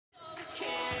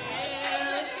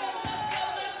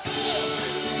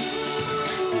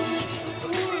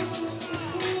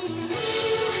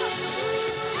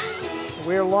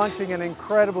launching an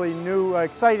incredibly new,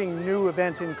 exciting new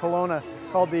event in Kelowna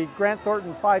called the Grant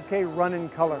Thornton 5K Run in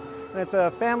Color. And it's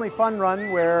a family fun run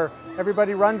where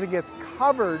everybody runs and gets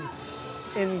covered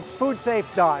in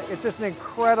food-safe dye. It's just an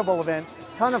incredible event,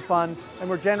 ton of fun, and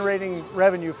we're generating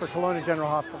revenue for Kelowna General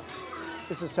Hospital.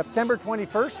 This is September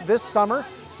 21st, this summer,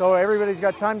 so everybody's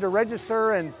got time to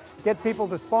register and get people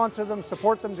to sponsor them,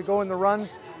 support them to go in the run,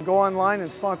 go online and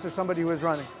sponsor somebody who is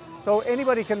running. So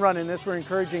anybody can run in this. We're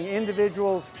encouraging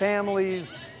individuals,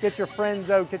 families, get your friends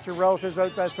out, get your relatives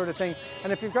out, that sort of thing.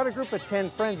 And if you've got a group of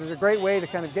 10 friends, it's a great way to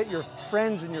kind of get your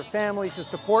friends and your family to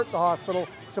support the hospital,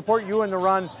 support you in the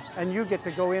run, and you get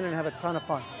to go in and have a ton of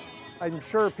fun. I'm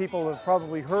sure people have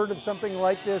probably heard of something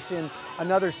like this in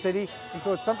another city, and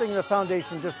so it's something the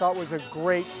foundation just thought was a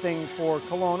great thing for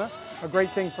Kelowna, a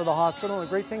great thing for the hospital, a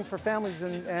great thing for families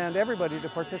and everybody to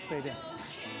participate in.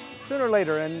 Sooner or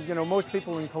later, and most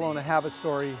people in Kelowna have a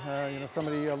story,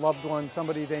 somebody, a loved one,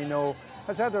 somebody they know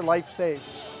has had their life saved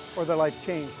or their life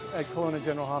changed at Kelowna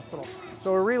General Hospital.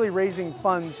 So we're really raising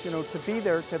funds, to be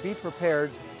there, to be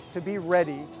prepared, to be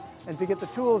ready, and to get the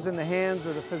tools in the hands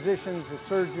of the physicians, the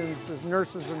surgeons, the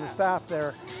nurses, and the staff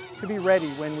there to be ready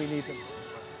when we need them.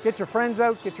 Get your friends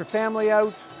out, get your family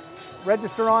out,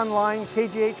 register online,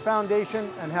 KGH Foundation,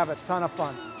 and have a ton of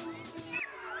fun.